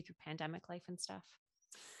 especially through pandemic life and stuff?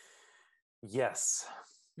 Yes.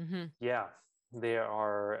 Yeah. There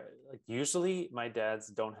are, like, usually my dads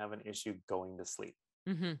don't have an issue going to sleep.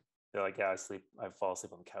 They're like, yeah, I fall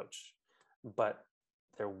asleep on the couch. But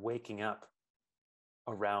they're waking up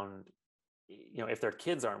around, if their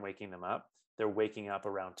kids aren't waking them up, they're waking up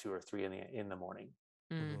around 2 or 3 in the morning.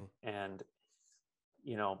 And,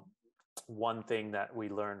 one thing that we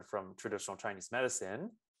learned from traditional Chinese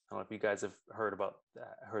medicine, I don't know if you guys have heard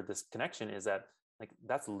this connection, is that like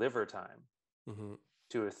that's liver time,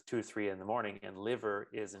 2 or 3 in the morning, and liver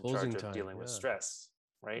is in charge of dealing with stress,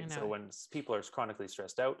 right? So when people are chronically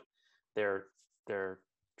stressed out, their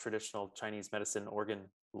traditional Chinese medicine organ,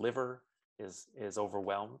 liver, is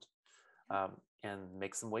overwhelmed, and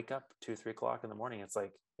makes them wake up 2, 3 o'clock in the morning. It's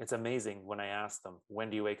like, it's amazing when I ask them, when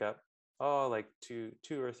do you wake up? Oh, like 2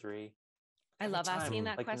 or 3. I love asking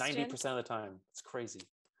that question. Like 90% of the time. It's crazy.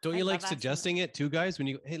 Don't you like suggesting it to guys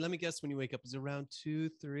when hey, let me guess when you wake up? Is it around 2,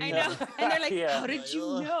 3? I know. And they're like, how did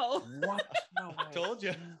you know? What? No, I told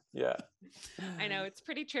you. Yeah. I know. It's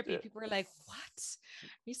pretty trippy. People are like,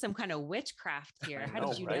 what? Are some kind of witchcraft here? How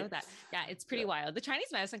did you know that? Yeah, it's pretty wild. The Chinese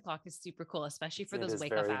medicine clock is super cool, especially for those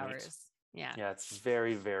wake up hours. Yeah. Yeah, it's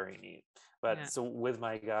very, very neat. But so with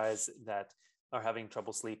my guys that are having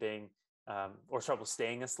trouble sleeping, or trouble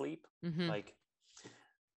staying asleep, like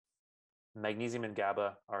magnesium and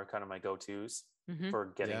GABA are kind of my go-tos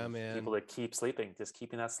for getting people to keep sleeping, just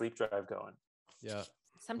keeping that sleep drive going. Yeah.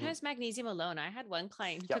 Sometimes magnesium alone. I had one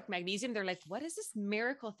client who took magnesium. They're like, what is this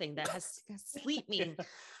miracle thing that has sleep mean?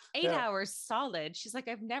 8 hours solid. She's like,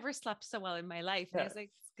 I've never slept so well in my life. And I was like,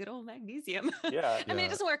 it's good old magnesium. Yeah. I mean, it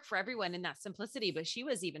doesn't work for everyone in that simplicity, but she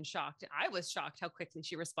was even shocked. I was shocked how quickly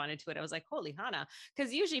she responded to it. I was like, holy Hannah.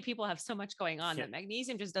 Because usually people have so much going on that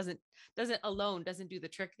magnesium just doesn't do the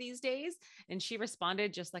trick these days. And she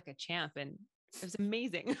responded just like a champ. And it was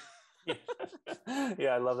amazing.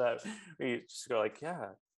 Yeah, I love that. We just go like, yeah,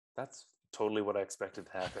 that's totally what I expected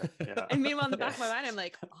to happen. Yeah. And meanwhile, in the back of my mind, I'm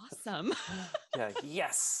like, awesome. Yeah,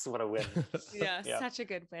 yes, what a win. Yeah, such a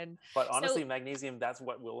good win. But honestly, magnesium, that's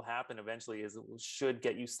what will happen eventually, is it should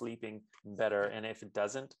get you sleeping better. And if it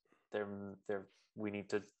doesn't,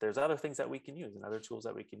 there's other things that we can use and other tools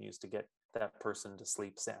that we can use to get that person to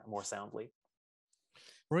sleep more soundly.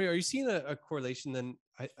 Roy, are you seeing a correlation then?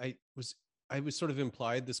 I was sort of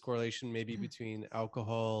implied this correlation maybe between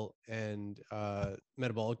alcohol and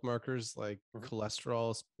metabolic markers like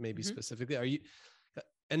cholesterol, maybe specifically. Are you?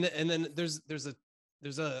 And then there's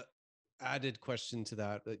a added question to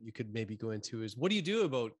that you could maybe go into is, what do you do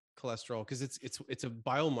about cholesterol? Because it's a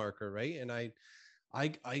biomarker, right? And I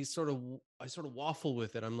sort of waffle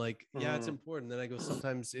with it. I'm like, yeah, it's important. Then I go,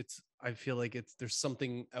 sometimes I feel like there's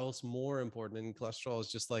something else more important, and cholesterol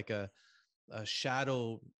is just like a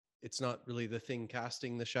shadow. It's not really the thing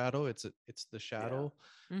casting the shadow. It's the shadow.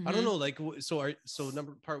 Yeah. I don't know. Like,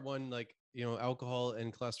 part one, like, alcohol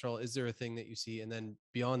and cholesterol, is there a thing that you see? And then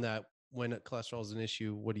beyond that, when cholesterol is an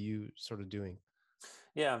issue, what are you sort of doing?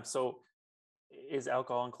 Yeah. So is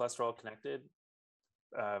alcohol and cholesterol connected?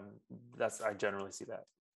 I generally see that.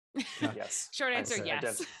 Yeah. Yes. Short answer,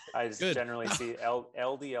 yes. I generally see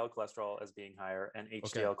LDL cholesterol as being higher, and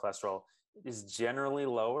HDL cholesterol is generally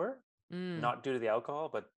lower. Not due to the alcohol,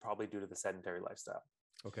 but probably due to the sedentary lifestyle.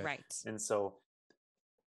 Okay. Right. And so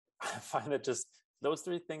I find that just those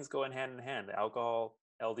three things go in hand: alcohol,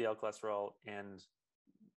 LDL cholesterol, and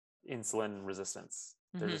insulin resistance.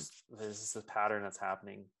 There's this pattern that's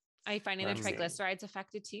happening. Are you finding the triglycerides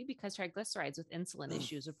affected too? Because triglycerides with insulin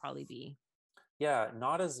issues would probably be. Yeah,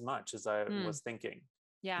 not as much as I was thinking.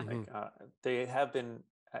 Yeah. Like, they have been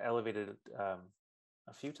elevated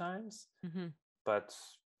a few times, but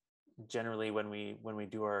generally when we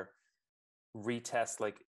do our retest,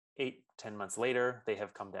 like 8-10 months later, they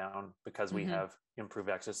have come down because we have improved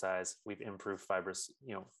exercise, we've improved fiber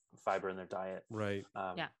in their diet, right?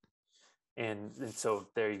 And so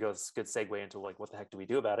there you go. It's a good segue into like, what the heck do we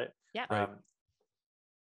do about it? Yeah.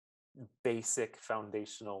 Basic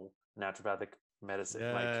foundational naturopathic medicine.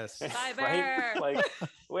 Yes. Like, fiber. Right? Like,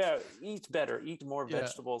 well, eat better, eat more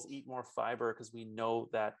vegetables, eat more fiber, because we know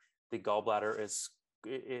that the gallbladder is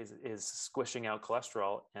squishing out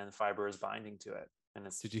cholesterol and fiber is binding to it. And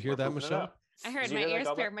did you hear that, Michelle? I heard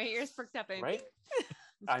my ears perked up. Right?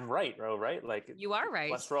 I'm right, bro, right? Like, you are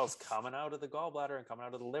right. Cholesterol's coming out of the gallbladder and coming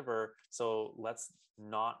out of the liver. So let's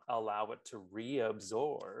not allow it to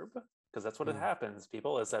reabsorb, because that's what it happens,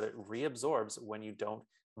 people, is that it reabsorbs when you don't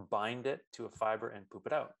bind it to a fiber and poop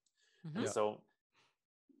it out. And so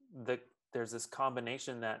there's this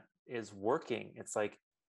combination that is working. It's like,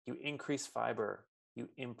 you increase fiber, you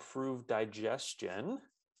improve digestion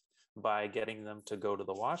by getting them to go to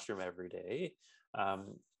the washroom every day,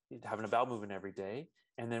 having a bowel movement every day.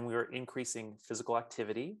 And then we were increasing physical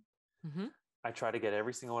activity. I try to get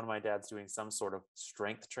every single one of my dads doing some sort of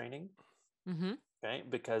strength training, okay,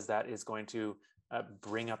 because that is going to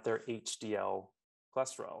bring up their HDL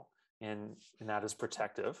cholesterol, and that is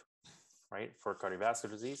protective, right, for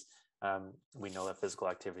cardiovascular disease. We know that physical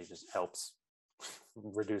activity just helps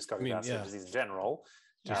reduce cardiovascular disease in general.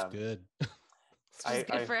 Just good.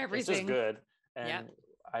 It's good for everything. It's just good. And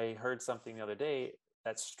I heard something the other day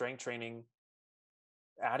that strength training,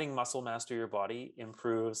 adding muscle mass to your body,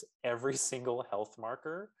 improves every single health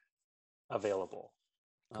marker available.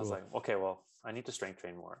 Cool. I was like, okay, well, I need to strength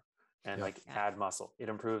train more and add muscle. It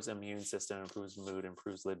improves immune system, improves mood,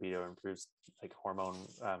 improves libido, improves like hormone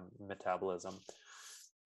metabolism.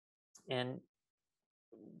 And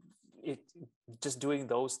it just doing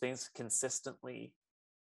those things consistently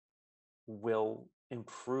will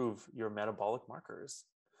improve your metabolic markers.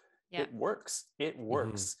 It works,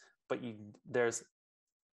 but there's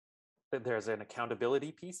an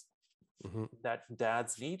accountability piece that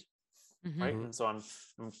dads need, right? And so I'm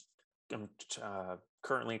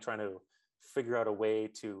currently trying to figure out a way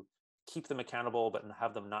to keep them accountable, but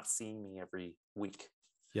have them not seeing me every week.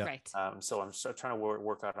 Right. So I'm trying to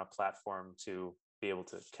work on a platform to be able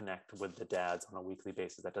to connect with the dads on a weekly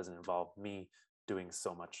basis that doesn't involve me doing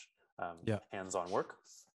so much hands-on work.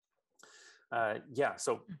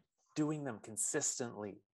 So doing them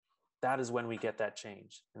consistently, that is when we get that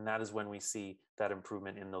change, and that is when we see that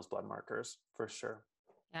improvement in those blood markers, for sure.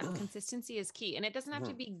 Yeah, consistency is key. And it doesn't have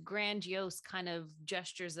to be grandiose kind of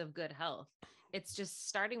gestures of good health. It's just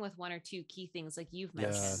starting with one or two key things like you've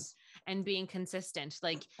mentioned and being consistent,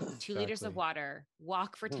 like 2 liters of water,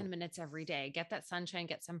 walk for 10 minutes every day, get that sunshine,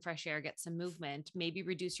 get some fresh air, get some movement, maybe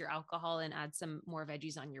reduce your alcohol and add some more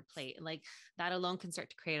veggies on your plate. And like that alone can start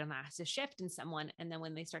to create a massive shift in someone. And then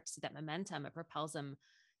when they start to see that momentum, it propels them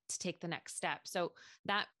to take the next step. So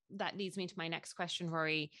that leads me to my next question,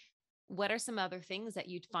 Rory. What are some other things that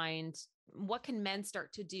you'd find, what can men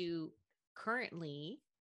start to do currently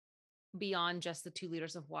beyond just the 2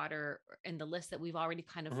 liters of water and the list that we've already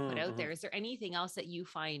kind of put out there? Is there anything else that you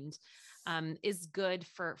find is good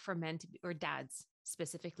for men to, or dads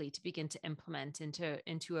specifically, to begin to implement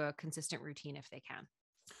into a consistent routine if they can?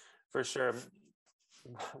 For sure.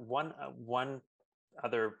 One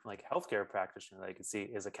other like healthcare practitioner that I can see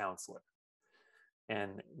is a counselor.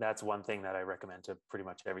 And that's one thing that I recommend to pretty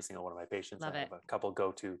much every single one of my patients. Love I have a couple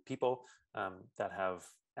go-to people that have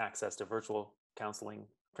access to virtual counseling.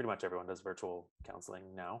 Pretty much everyone does virtual counseling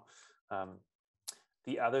now.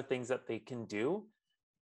 The other things that they can do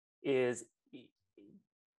is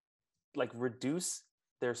like reduce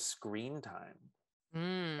their screen time.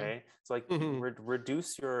 Okay. So like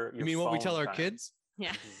reduce your You mean what we tell our time. kids?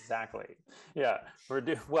 Yeah. Exactly. Yeah.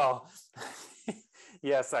 Well,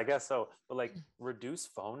 yes, I guess so. But like reduce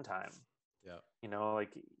phone time. Yeah. You know,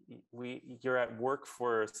 like you're at work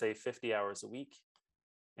for say 50 hours a week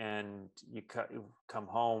and you come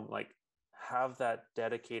home, like have that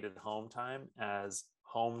dedicated home time as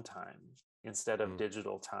home time instead of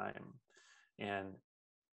digital time. And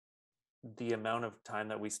the amount of time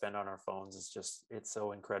that we spend on our phones is just, it's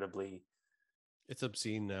so incredibly, it's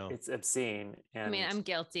obscene now. It's obscene. And I mean, I'm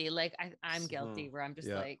guilty. Like I'm guilty where I'm just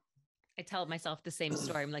like, I tell myself the same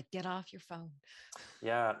story. I'm like, get off your phone.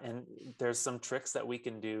 Yeah. And there's some tricks that we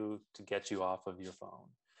can do to get you off of your phone.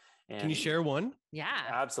 And can you share one? Yeah,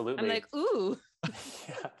 absolutely. I'm like, ooh.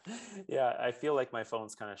 Yeah. I feel like my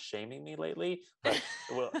phone's kind of shaming me lately, but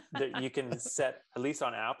well, you can set, at least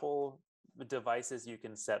on Apple devices, you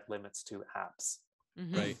can set limits to apps.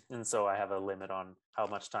 Right. And so I have a limit on how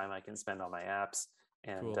much time I can spend on my apps.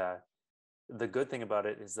 And the good thing about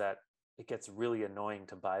it is that it gets really annoying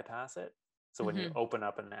to bypass it. So when you open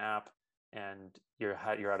up an app and you're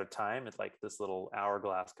out of time, it's like this little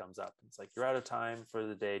hourglass comes up. It's like, you're out of time for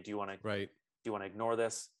the day. Do you want to ignore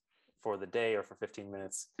this for the day or for 15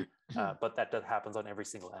 minutes? But that happens on every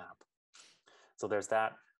single app. So there's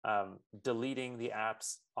that. Deleting the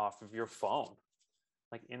apps off of your phone.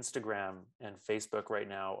 Like Instagram and Facebook right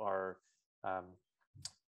now are,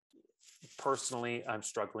 personally, I'm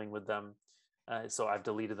struggling with them. So I've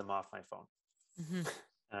deleted them off my phone.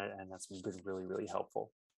 And that's been really, really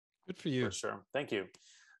helpful. Good for you. For sure. Thank you.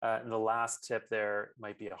 And the last tip there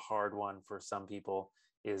might be a hard one for some people,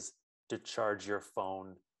 is to charge your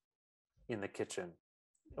phone in the kitchen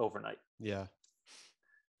overnight. Yeah.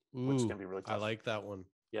 Which can be really tough. I like that one.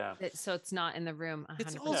 Yeah. So it's not in the room. 100%.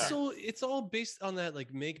 It's also, it's all based on that,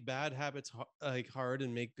 like make bad habits like hard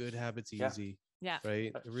and make good habits easy. Yeah.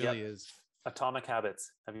 Right. It really is. Atomic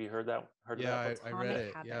Habits. Have you heard that? Yeah, I read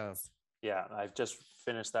it. Habits. Yeah. I've just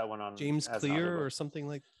finished that one on James Clear or something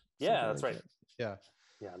like. Yeah, that's right. Yeah.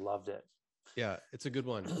 Yeah. I loved it. Yeah. It's a good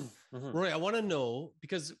one. Roy, I want to know,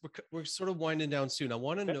 because we're sort of winding down soon. I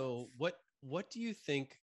want to know what do you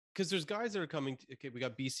think? Because there's guys that are coming to, okay, we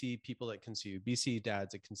got BC people that can see you, BC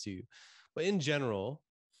dads that can see you. But in general,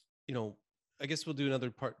 you know, I guess we'll do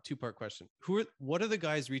another two-part question. What are the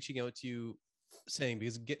guys reaching out to you saying?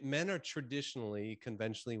 Because men are traditionally,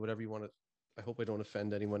 conventionally, whatever you want to, I hope I don't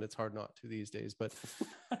offend anyone. It's hard not to these days, but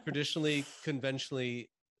traditionally, conventionally,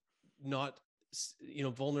 not, you know,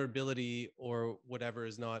 vulnerability or whatever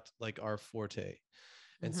is not like our forte.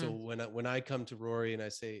 And so when I come to Rory and I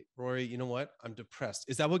say, Rory, you know what? I'm depressed.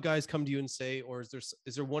 Is that what guys come to you and say? Or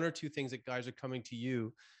is there one or two things that guys are coming to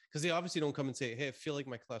you? Because they obviously don't come and say, hey, I feel like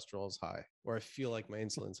my cholesterol is high, or I feel like my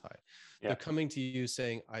insulin's high. Yeah. They're coming to you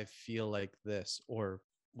saying, I feel like this or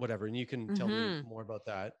whatever. And you can tell me more about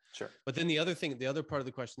that. Sure. But then the other part of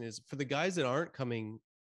the question is, for the guys that aren't coming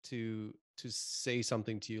to say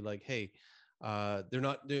something to you like, hey,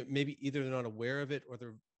 maybe either they're not aware of it, or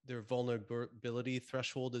their vulnerability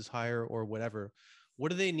threshold is higher or whatever. What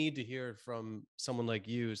do they need to hear from someone like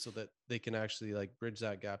you so that they can actually like bridge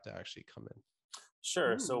that gap to actually come in?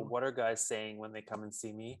 Sure. Ooh. So what are guys saying when they come and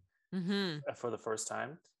see me for the first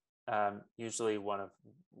time? Usually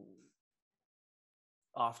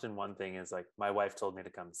often one thing is like, my wife told me to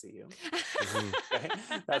come see you. Okay?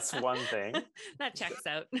 That's one thing. That checks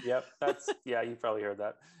out. Yep. You probably heard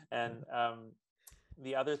that. And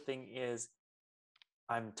the other thing is,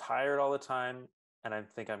 I'm tired all the time and I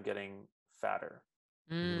think I'm getting fatter.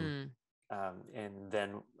 Mm. And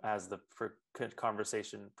then as the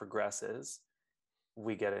conversation progresses,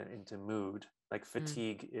 we get into mood. Like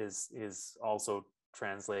fatigue is also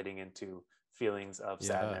translating into feelings of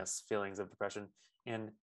sadness, feelings of depression.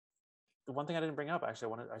 And the one thing I didn't bring up,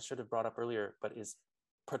 actually, I should have brought up earlier, but is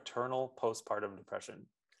paternal postpartum depression.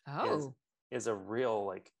 Oh, is a real,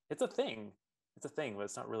 like, it's a thing, but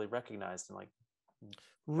it's not really recognized. And like,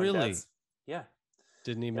 really, yeah,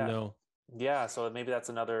 didn't even know. Yeah, so maybe that's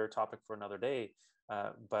another topic for another day.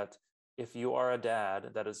 But if you are a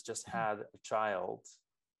dad that has just had a child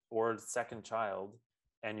or a second child,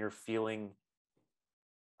 and you're feeling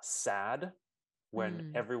sad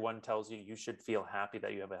when everyone tells you you should feel happy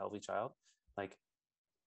that you have a healthy child, like,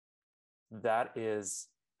 that is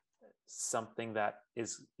something that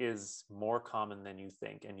is more common than you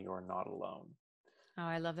think, and you are not alone. Oh,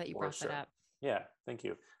 I love that you brought that up. Yeah, thank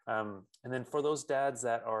you. And then for those dads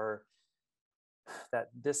that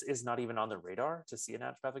this is not even on the radar to see a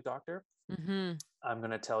naturopathic doctor, I'm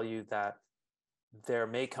going to tell you that there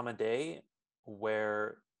may come a day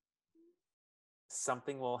where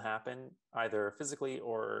something will happen, either physically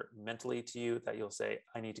or mentally, to you, that you'll say,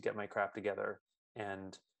 I need to get my crap together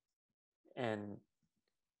and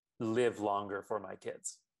live longer for my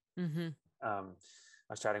kids. I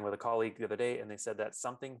was chatting with a colleague the other day, and they said that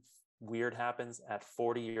something weird happens at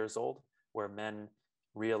 40 years old, where men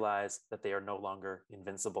realize that they are no longer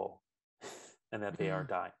invincible and that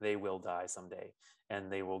they will die someday,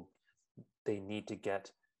 and they need to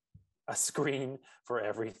get a screen for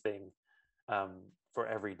everything, for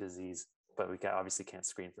every disease, but we obviously can't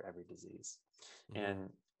screen for every disease. And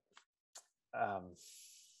I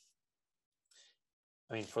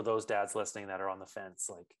mean, for those dads listening that are on the fence,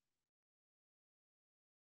 like,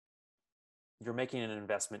 you're making an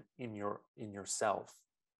investment in yourself,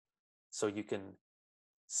 so you can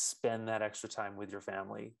spend that extra time with your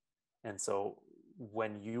family. And so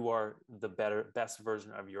when you are the best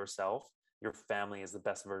version of yourself, your family is the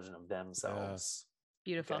best version of themselves.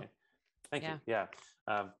 Beautiful. Okay. Thank you. Yeah.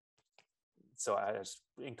 So I just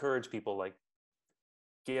encourage people, like,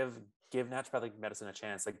 give naturopathic medicine a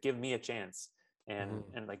chance. Like, give me a chance. And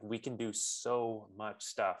like, we can do so much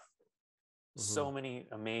stuff, so many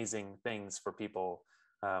amazing things for people.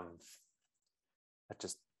 And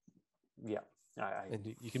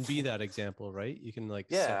you can be that example, right? You can like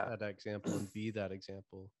set that example and be that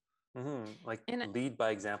example. Like, lead by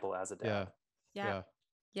example as a dad.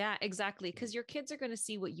 Yeah, exactly. Because your kids are going to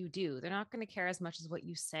see what you do. They're not going to care as much as what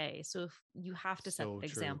you say. So if you have to set the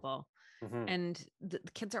example, and the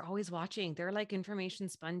kids are always watching. They're like information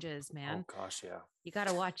sponges, man. Oh gosh, yeah. You got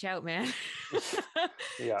to watch out, man.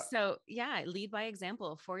 Yeah. So yeah, lead by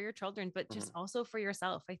example for your children, but just also for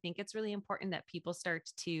yourself. I think it's really important that people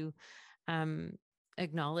start to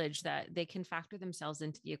acknowledge that they can factor themselves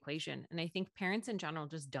into the equation. And I think parents in general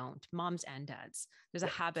just don't, moms and dads. There's a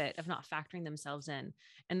habit of not factoring themselves in.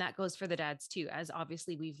 And that goes for the dads too, as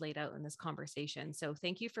obviously we've laid out in this conversation. So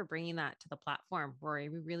thank you for bringing that to the platform, Rory.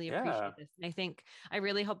 We really appreciate this. And I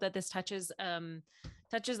really hope that this touches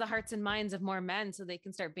the hearts and minds of more men, so they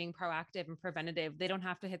can start being proactive and preventative. They don't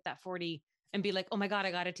have to hit that 40 and be like, oh my God,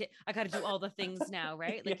 I got to do all the things now,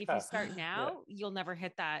 right? Like, if you start now, you'll never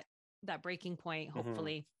hit that breaking point,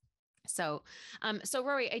 hopefully. So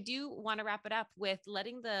Rory, I do want to wrap it up with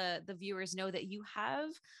letting the viewers know that you have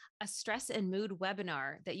a stress and mood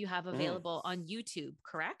webinar that you have available on YouTube,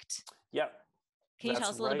 correct? Yeah. Can you tell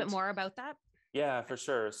us a little bit more about that? Yeah, for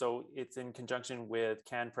sure. So it's in conjunction with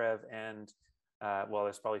CanPrev and,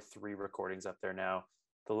 there's probably 3 recordings up there now.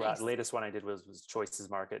 The latest one I did was Choices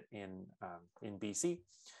Market in BC,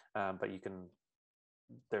 but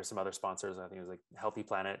there's some other sponsors. I think it was like Healthy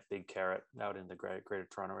Planet, Big Carrot out in the greater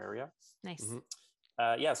Toronto area. Nice.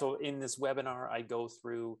 So in this webinar, I go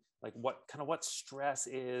through like what stress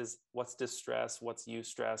is, what's distress, what's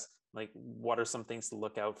eustress, like what are some things to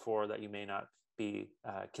look out for that you may not be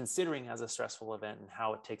considering as a stressful event, and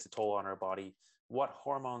how it takes a toll on our body, what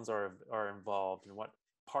hormones are involved, and what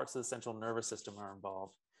parts of the central nervous system are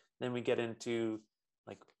involved. Then we get into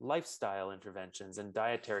like lifestyle interventions and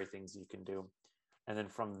dietary things you can do. And then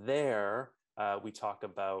from there, we talk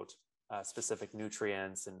about specific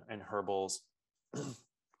nutrients and herbals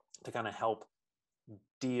to kind of help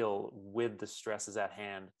deal with the stresses at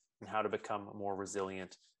hand, and how to become more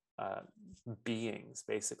resilient beings,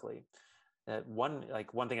 basically. One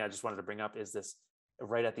thing I just wanted to bring up is this: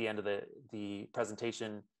 right at the end of the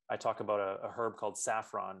presentation, I talk about a herb called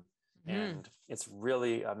saffron, and it's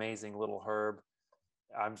really amazing little herb.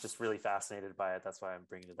 I'm just really fascinated by it. That's why I'm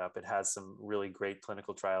bringing it up. It has some really great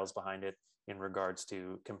clinical trials behind it in regards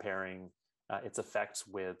to comparing its effects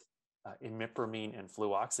with imipramine and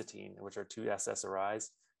fluoxetine, which are two SSRIs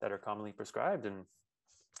that are commonly prescribed. And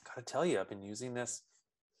I gotta tell you, I've been using this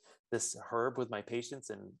herb with my patients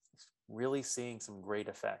and really seeing some great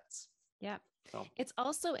effects. Yeah. So. It's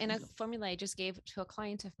also in a formula I just gave to a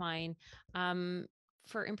client of mine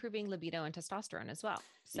for improving libido and testosterone as well.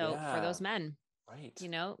 So for those men, right, you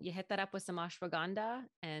know, you hit that up with some ashwagandha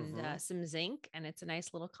and some zinc, and it's a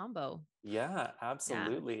nice little combo. Yeah,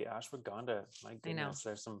 absolutely. Yeah. Ashwagandha. My goodness, I know.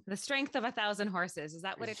 There's some the strength of 1,000 horses. Is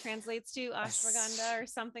that what it translates to? Ashwagandha or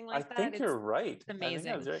something like that? I think you're right. It's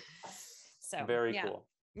amazing. I think that's right. So very cool.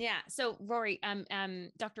 Yeah. So Rory,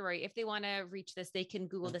 Dr. Rory, if they want to reach this, they can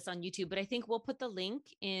Google this on YouTube, but I think we'll put the link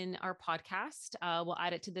in our podcast. We'll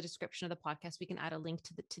add it to the description of the podcast. We can add a link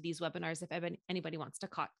to these webinars. If anybody wants to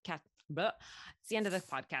it's the end of the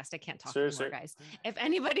podcast. I can't talk anymore, guys. If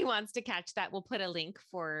anybody wants to catch that, we'll put a link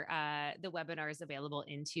for the webinars available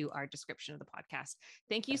into our description of the podcast.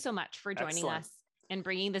 Thank you so much for joining us and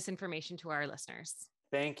bringing this information to our listeners.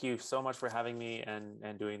 Thank you so much for having me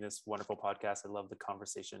and doing this wonderful podcast. I love the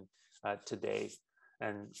conversation today.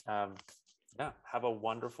 And have a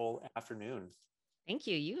wonderful afternoon. Thank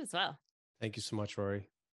you. You as well. Thank you so much, Rory.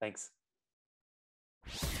 Thanks.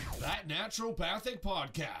 That Naturopathic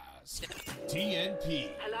Podcast. TNP.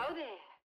 Hello there.